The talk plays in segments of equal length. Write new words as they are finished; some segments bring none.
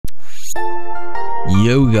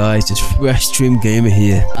Yo guys, it's Fresh Trim Gamer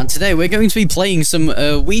here. And today we're going to be playing some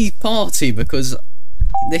Wii Party because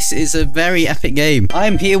this is a very epic game. I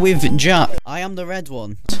am here with Jack. I am the red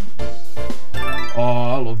one.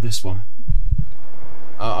 Oh, I love this one.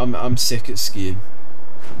 I'm sick at skiing.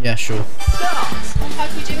 Yeah, sure. How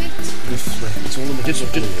do you do it? It's all on the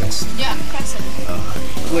Just wrist. Yeah, press it.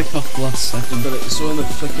 Flick off last second. But it's all on the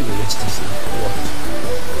flick of the wrist, isn't it? One.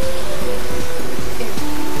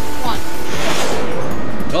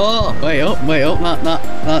 Oh, wait up.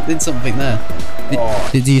 That did something there.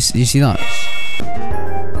 Did you see that?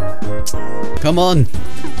 Come on.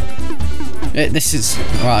 This is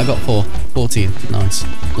right. I got 14. Nice,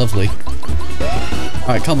 lovely. All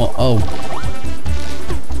right, come on. Oh,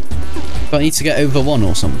 do I need to get over 1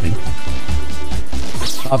 or something?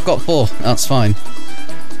 I've got 4. That's fine.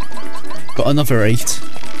 Got another 8.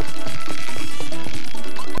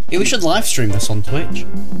 Yeah, we should live stream this on Twitch.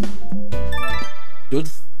 Good.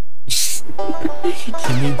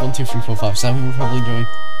 Can you 1, 2, 3, 4, 5, 7 will probably join.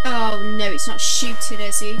 Oh no, it's not shooting,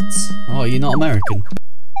 is it? Oh, you're not American.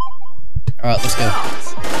 Alright, let's go.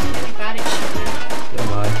 Really bad at shooting.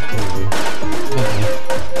 Lovely.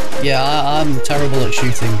 Yeah, I'm terrible at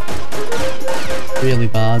shooting. Really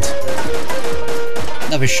bad.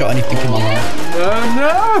 Never shot anything in my life.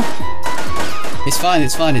 No! It's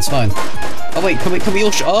fine. Oh wait, can we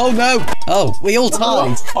all oh no! Oh, we all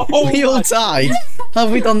tied! We all tied! How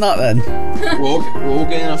have we done that then? We're all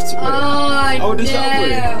getting off to Oh, does that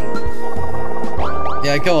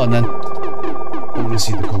Yeah, go on then. I want to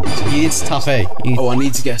see the competition. You need to tap A. Oh, I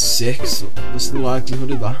need to get 6. What's the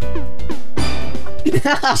likelihood of that?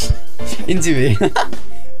 Interview.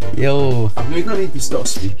 Yo. I think I need to start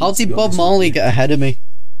speaking. How did Bob Marley get ahead of me?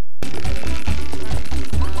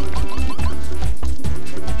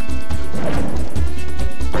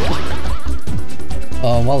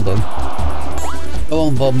 Oh, well done. Go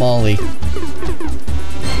on, Bob Marley.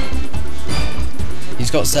 He's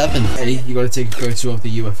got 7. Hey, you gotta take a photo of the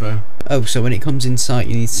UFO. Oh, so when it comes in sight,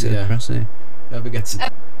 you need to press it. Whoever gets it.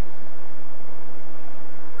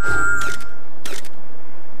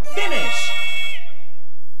 Finish!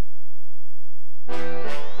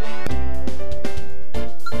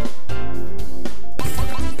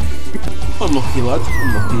 Unlucky, lad.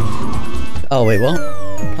 Unlucky. Oh, wait, what?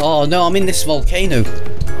 Oh, no, I'm in this volcano.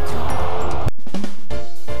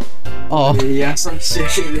 Oh. Yes, I'm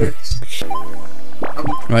sick of this.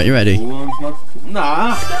 Right, you ready?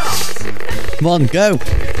 Nah. Come on, go.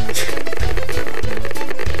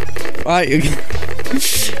 Right,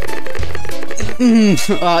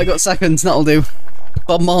 I got seconds, that'll do.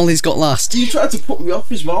 Bob Marley's got last. You tried to put me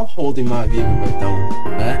off as well, holding my view and went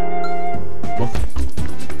down there. Look.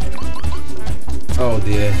 Oh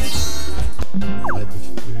dear.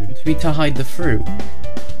 Do we to hide the fruit?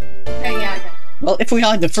 Oh yeah, okay. Well, if we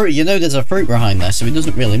hide the fruit, you know there's a fruit behind there, so it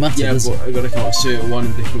doesn't really matter, Yeah, does but it? I gotta count a certain one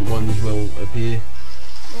and different ones will appear.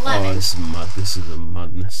 11. Oh, this is mad. This is a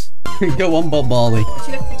madness. Go on, Bob Marley. What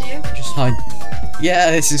do you have to do? Just hide.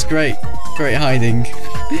 Yeah, this is great. Great hiding.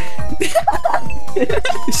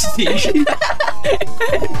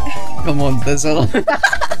 Come on, there's a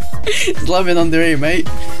there's 11 under here, mate.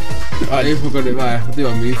 Right, if we've got it right, I'll do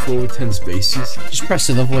a move forward 10 spaces. Just press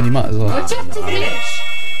another one, you might as well. What do you have to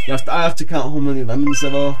do? I have to count how many lemons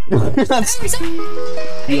there are. that's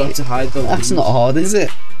You have to hide them. that's not hard, is it?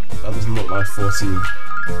 That doesn't look like 14.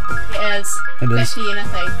 It is. It is. 15, I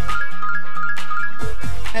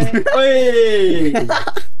think. Hey!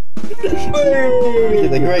 You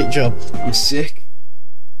did a great job. I'm sick.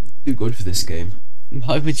 Too good for this game.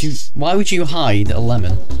 Why would you hide a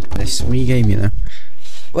lemon? This Wii game, you know.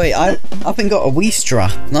 Wait, I haven't got a Wii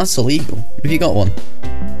strap. That's illegal. Have you got one?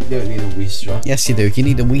 You don't need a Wii strap. Yes, you do. You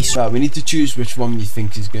need a Wii strap. Right, we need to choose which one you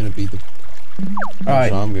think is going to be the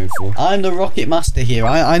Alright. I'm going for. I'm the Rocket Master here.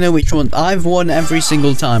 I know which one. I've won every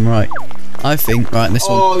single time, right? I think, right, this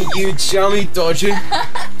one. Oh, you jammy dodger.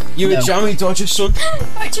 You No. a jammy dodger, son.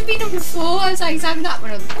 What should be number 4? I was like, is that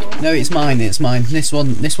one number 4? No, it's mine. This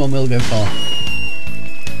one will go far.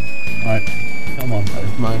 Right, come on.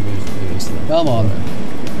 Mine goes first then. Come on.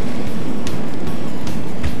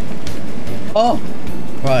 Oh!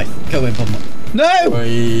 Right, go in, Bob. No!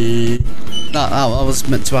 Wait. That was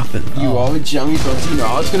meant to happen. You are a jammy dodger. No,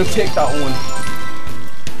 I was going to pick that one.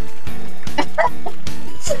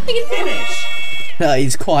 Finish!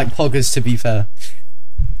 He's quite poggers, to be fair.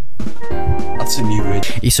 That's a new word.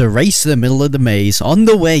 It's a race to the middle of the maze. On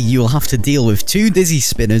the way, you'll have to deal with 2 dizzy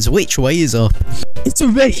spinners. Which way is up? It's a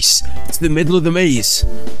race to the middle of the maze.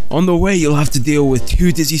 On the way, you'll have to deal with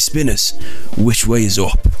 2 dizzy spinners. Which way is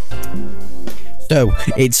up?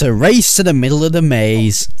 presto, it's a race to the middle of the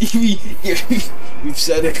maze. We've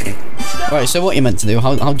said it. Right, so what you meant to do?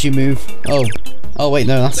 How do you move? Oh wait,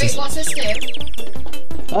 no, that's Wait, what's this do?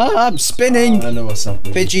 Ah, I'm spinning. I know what's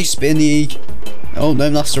happening. Fidgy spinny. Oh no,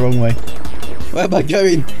 that's the wrong way. Where am I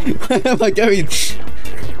going? Where am I going?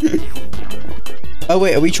 Oh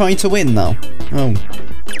wait, are we trying to win now? Oh.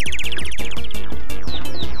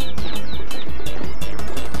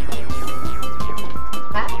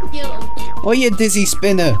 Oh, you dizzy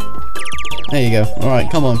spinner. There you go. Alright,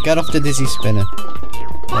 come on, get off the dizzy spinner.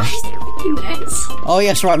 Why is it doing this? Oh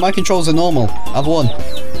yes, right, my controls are normal. I've won.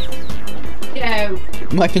 No.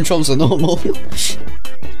 My controls are normal.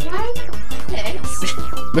 Why this?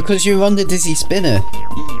 Because you're on the dizzy spinner.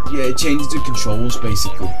 Yeah, it changes the controls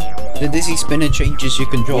basically. The dizzy spinner changes your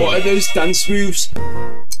control. What are those dance moves?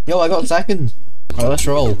 Yo, I got second. Alright, let's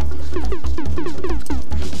roll.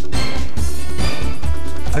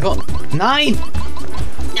 I got 9!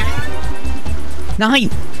 9!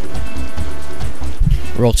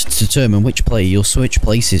 Roll to determine which player you'll switch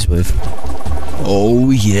places with. Oh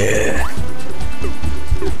yeah.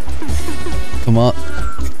 Come on.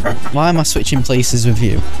 Why am I switching places with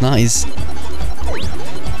you? That is...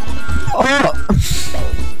 Oh!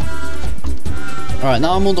 Alright,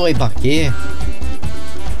 now I'm all the way back here.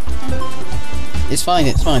 It's fine,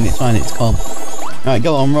 it's fine, it's fine, it's calm. Alright,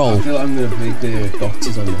 go on, roll. I feel like I'm gonna make the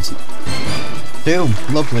doctors on this. Do,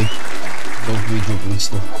 lovely. Lovely, lovely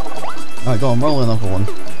stuff. Alright, go on, roll another one.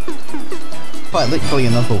 Quite literally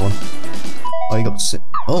another one. Oh, you got to sit.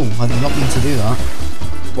 Oh, I did not mean to do that.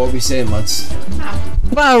 What are we saying, lads?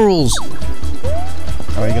 Barrels!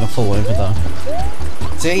 Alright, you're gonna fall over there.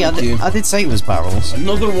 See, I did say it was barrels.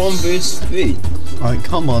 Another 1 versus 3. Alright,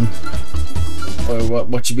 come on. Oh,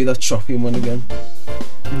 what should be that chopping one again?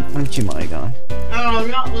 Thank you, my guy. Oh,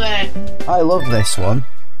 not there. I love this one.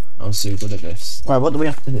 I'm so good at this. Right, what do we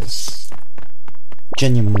have to do?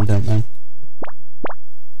 Genuinely don't know.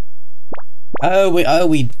 Oh.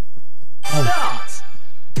 Start.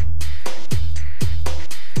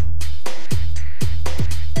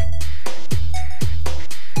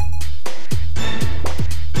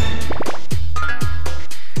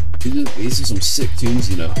 These are some sick tunes,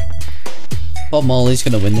 you know. Bob Marley's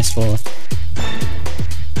gonna win this for us.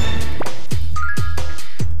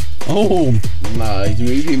 Oh! Nah, he's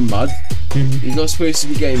moving mad. He's not supposed to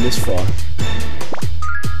be getting this far.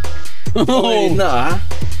 Oh! Nah.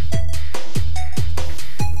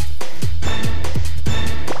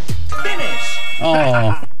 Finish.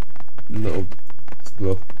 Oh! Little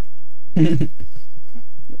screw.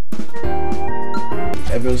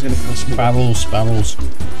 Everyone's gonna crash me. Barrels. I was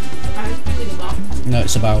doing a lot. No,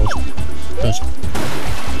 it's a barrel. Good.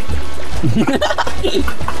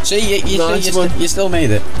 See, you still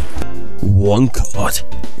made it. 1 card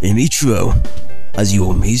in each row has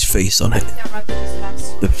your maze face on it.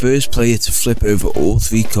 The first player to flip over all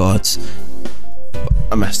 3 cards.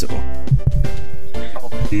 I messed it up.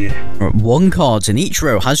 Oh dear. Right, 1 card in each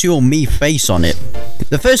row has your me face on it.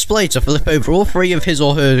 The first player to flip over all 3 of his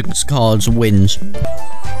or her cards wins.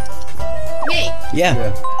 Me?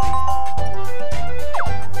 Yeah.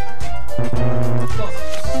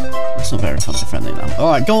 That's not very family friendly now.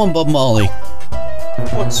 Alright, go on, Bob Marley.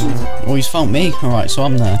 What's with... Oh, he's found me. Alright, so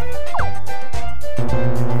I'm there.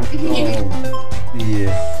 Oh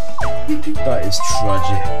yeah. That is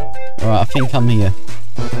tragic. Alright, I think I'm here.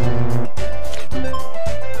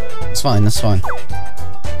 It's fine, that's fine.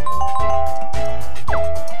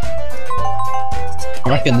 I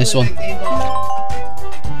reckon this one.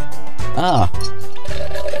 Ah.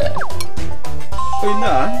 Wait,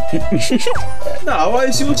 nah. Nah, why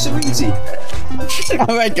is yours so easy? I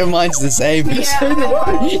reckon mine's the same. So do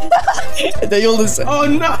I. They all the same. Oh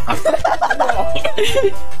no!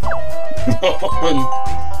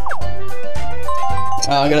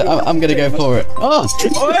 I'm gonna go for it. Oh!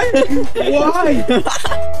 Why?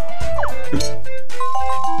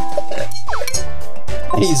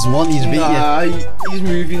 He's won, he's beat you. Nah, he's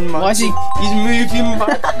moving mad. Why is he? He's moving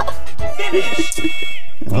mad.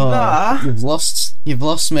 Oh, Nah. You've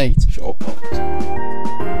lost, mate. Shut up.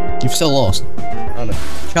 You've still lost. I know.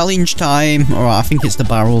 Challenge time. Alright, I think it's the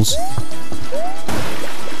barrels.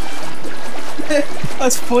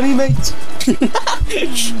 That's funny, mate.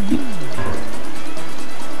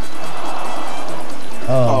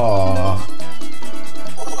 Oh.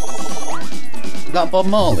 Is that Bob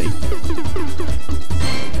Marley?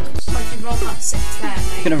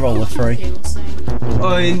 Gonna roll a 3.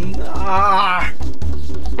 Oh, nah. Ah.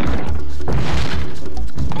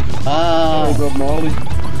 Oh, Bob Marley.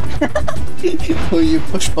 Oh, you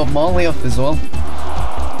pushed Bob Marley off as well.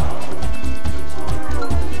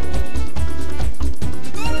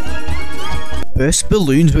 burst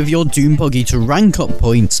balloons with your Doom Buggy to rank up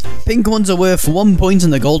points. Pink ones are worth 1 point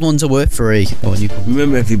and the gold ones are worth 3. Oh, and you can...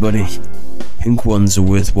 Remember everybody, pink ones are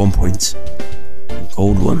worth 1 point. And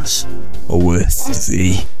gold ones are worth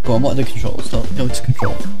 3. Go on, what are the controls? Go to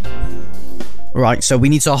control. Right, so we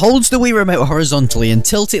need to hold the Wii Remote horizontally and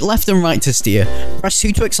tilt it left and right to steer. Press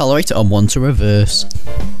 2 to accelerate and 1 to reverse.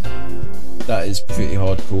 That is pretty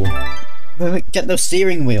hardcore. Wait, get the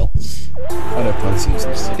steering wheel. I don't plan to use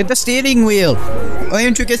this. Get the steering wheel. Why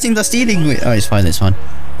aren't you getting the steering wheel? Oh, it's fine, it's fine.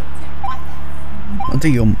 I'll do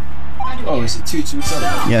your... Oh, is it 2 to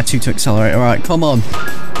accelerate? Yeah, 2 to accelerate. Alright, come on.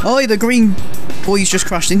 Oh, the green boy's just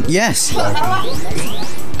crashed in. Yes.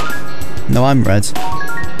 No, I'm red.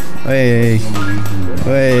 Hey.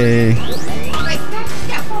 Hey. Wait, can I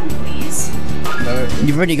get one, please? No.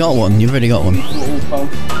 You've already got one. You've already got one.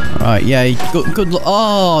 Alright, yeah. Good luck.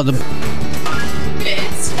 Oh, the...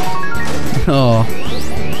 Bits. Oh.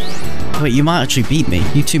 Wait, you might actually beat me.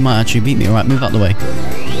 You two might actually beat me. Alright, move out the way.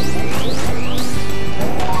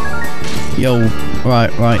 Yo.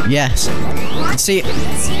 Right. Yes. See...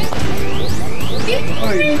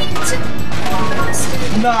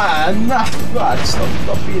 Nah,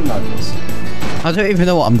 stop being like this. I don't even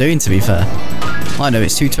know what I'm doing, to be fair. I know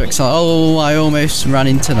it's 2 to accelerate. Oh, I almost ran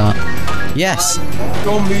into that. Yes.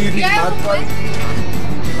 Don't move, you mad boy.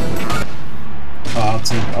 Oh,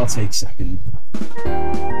 I'll take second.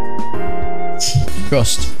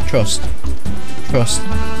 Trust.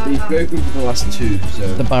 They've broken for the last 2,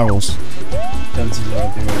 so The barrels. chances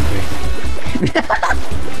are they won't be.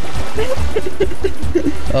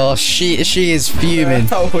 Oh, she is fuming.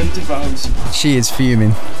 £100. She is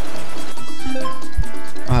fuming.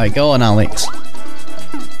 Alright, go on, Alex.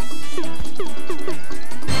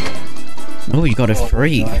 Oh, you got a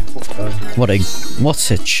 3. What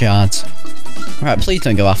a chad. Right, please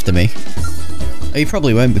don't go after me. Oh, you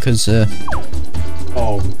probably won't because,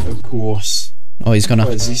 Oh, of course. oh, he's gonna...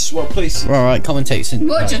 Where is he? Swap places. Right, commentate.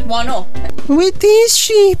 What, just one up? With these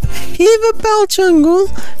sheep, in the Bell Jungle,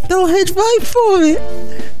 they'll head right for it.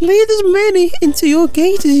 Lead as many into your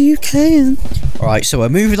gate as you can. Alright, so we're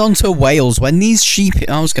moving on to Wales. When these sheep...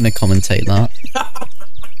 I was gonna commentate that.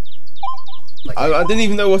 I didn't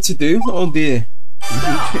even know what to do. Oh dear.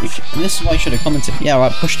 This is why I should have commented. Yeah,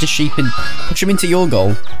 right, push the sheep in. Push him into your goal.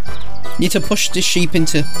 You need to push the sheep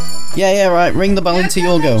into... Yeah, right, ring the bell into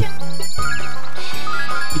your goal.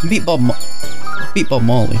 You can beat Bob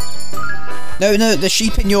Marley. No, the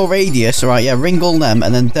sheep in your radius, alright, yeah, ring all them,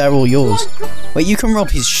 and then they're all yours. Wait, you can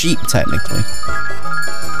rob his sheep, technically.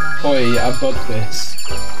 Oi, I've got this.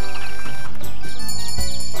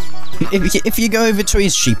 If you go over to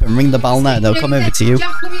his sheep and ring the bell now, they'll come over to you.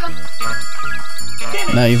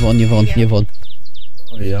 No, you've won.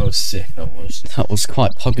 Oh yeah, that was sick, that was. That was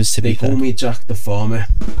quite poggers to be They fair. call me Jack the Farmer.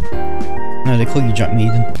 No, they call you Jack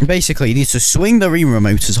Meaden. Basically, you need to swing the Wii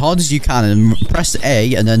Remote as hard as you can and press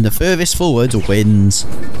A, and then the furthest forward wins.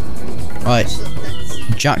 Right.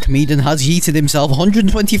 Jack Meaden has yeeted himself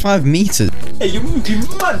 125 meters. Hey, you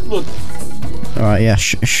mad blood. Alright, yeah,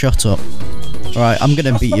 shut up. Alright, I'm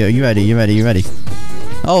gonna beat you. You ready?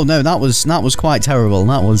 Oh no, that was quite terrible.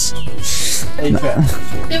 That was... Hey,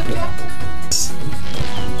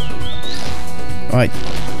 Right.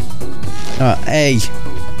 A.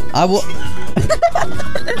 I will...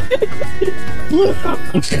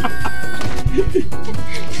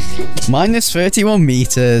 Minus 31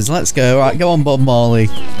 meters. Let's go. Right, go on, Bob Marley.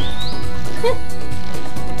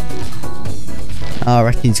 I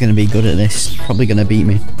reckon he's going to be good at this. Probably going to beat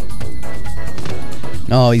me.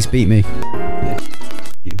 Oh, he's beat me.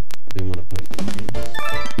 You didn't want to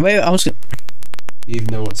play. Wait, I was... You even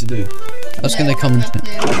know what to do. I was going to comment.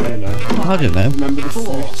 I don't know. Remember the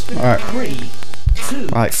fruit. Alright. 3, 2,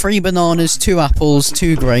 Right, 3 bananas, 2 apples,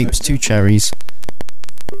 2 grapes, 2 cherries.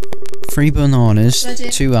 3 bananas,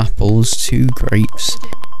 2 apples, 2 grapes,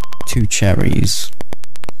 2 cherries.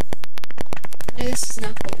 This is an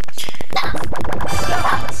apple.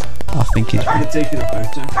 I think it's... You're taking a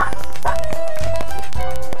photo.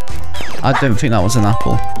 I don't think that was an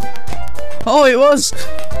apple. Oh, it was!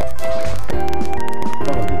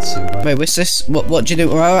 Oh, that's so bad. Wait, what's this? What do you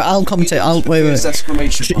do? I'll commentate. Wait.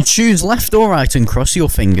 Exclamation mark. Choose left or right and cross your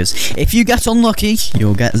fingers. If you get unlucky,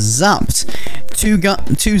 you'll get zapped. Two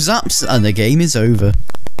zaps and the game is over.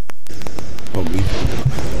 Oh, me.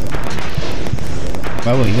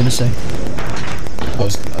 Well, what are you gonna say? I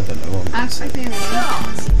don't know. What I'm I think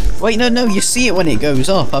it's Wait, no, you see it when it goes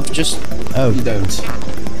up. I've just... Oh, You don't.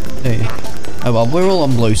 hey. Oh well, we're all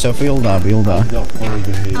on blue, so if we all die, we all die. Not following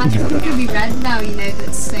here. I think it could be red now, you know,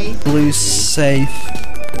 that's safe. Blue's safe.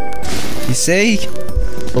 You see?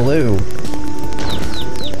 Blue.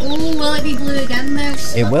 Oh, will it be blue again though?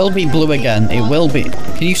 It will be blue again. It will be.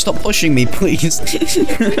 Can you stop pushing me, please?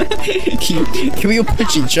 can we all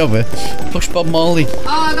push each other? Push Bob Marley. Oh,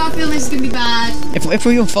 I got a feeling this is gonna be bad. If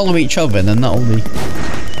we all follow each other, then that'll be.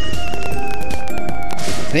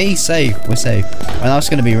 See, safe. We're safe. And now it's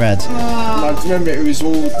gonna be red. Oh, Remember, it was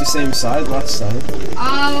all the same side last time.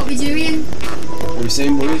 what we doing? We're the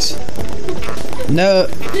same boys. No.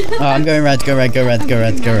 Oh, I'm going red. Go red. Go red. Go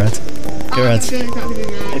red. Go red. Go red. It's not gonna be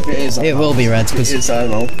red. If it is, It will be red because it's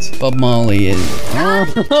I'm out. Bob Marley is.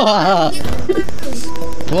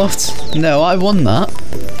 What? No, I won that.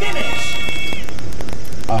 Finish.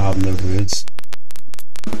 I have no words.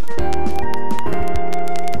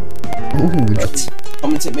 Ooh.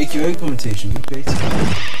 Make your own commentation. Be creative.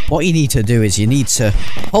 What you need to do is you need to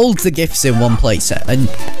hold the gifts in one place and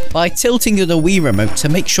by tilting the Wii remote to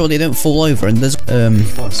make sure they don't fall over and there's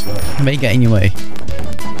Oh, I swear. may get in your way.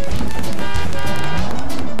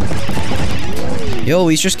 Yo,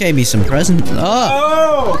 he's just gave me some present. Ah!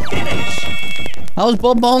 Oh! Finish. How's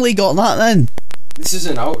Bob Marley got that then? This is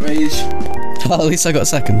an outrage. Well, at least I got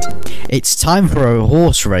second. It's time for a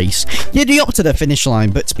horse race. You'd be up to the finish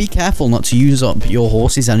line, but be careful not to use up your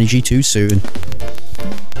horse's energy too soon.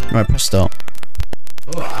 Right, press start.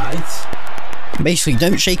 Alright. Basically,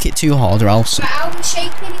 don't shake it too hard or else... But how are we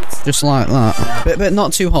shaking it? Just like that. But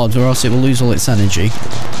not too hard or else it will lose all its energy.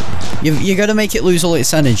 You're going to make it lose all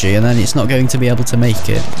its energy and then it's not going to be able to make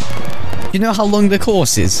it. You know how long the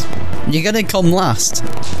course is? You're going to come last.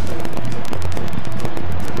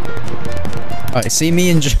 Right, see me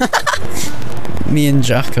and me and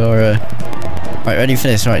Jack are right, ready for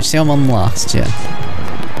this? Right, see I'm on last, yeah.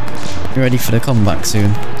 You ready for the comeback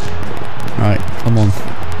soon? Right, come on.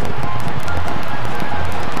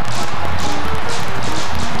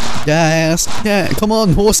 Gas, yeah, come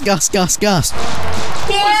on, horse gas, gas, gas.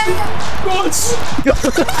 Yeah!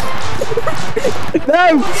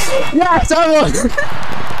 No! Yes, I won!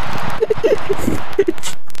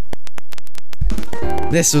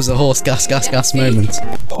 This was a horse gas, gas, gas moment.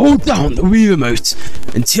 Hold down the Wii remote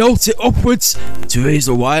and tilt it upwards to raise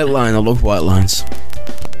the white line. I love white lines.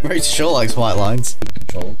 Rachel sure likes white lines.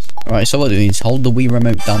 Alright, so what do we do is hold the Wii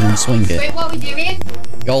remote down and swing it. Wait, what are we doing?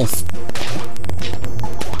 Golf.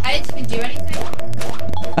 I didn't even do anything.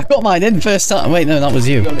 I got mine in first time. Wait, no, that was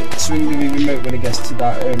you. Swing the Wii remote when it gets to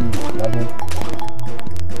that level.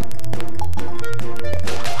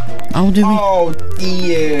 How do we... Oh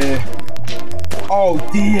dear. Oh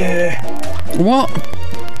dear. What?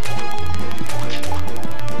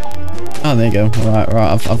 Oh, there you go.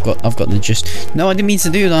 Right, I've got the gist. No, I didn't mean to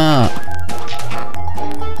do that.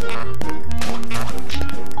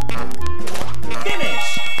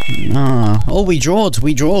 Finish. Ah. Oh, we drawed.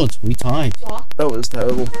 We tied. That was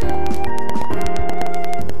terrible.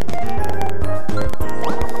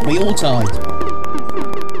 We all tied.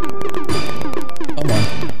 Come on.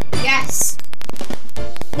 Yes.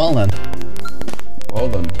 Well then. Well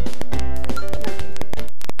done.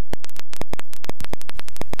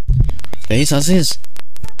 Space as is.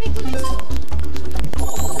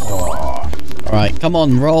 Alright, come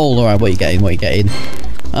on, roll. Alright, what are you getting? What are you getting?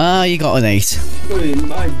 Ah, you got an 8.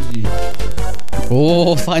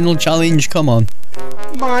 Oh, final challenge, come on.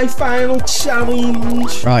 My final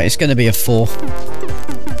challenge. Right, it's gonna be a 4.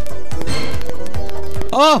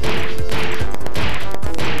 Oh!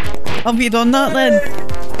 Have you done that then?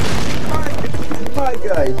 My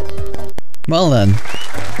guy. Well then.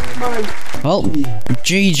 My. Well,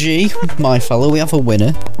 GG, my fellow, we have a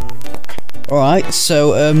winner. Alright,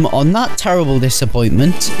 so on that terrible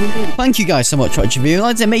disappointment, thank you guys so much for watching. If you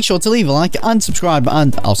liked it, make sure to leave a like and subscribe,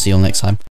 and I'll see you all next time.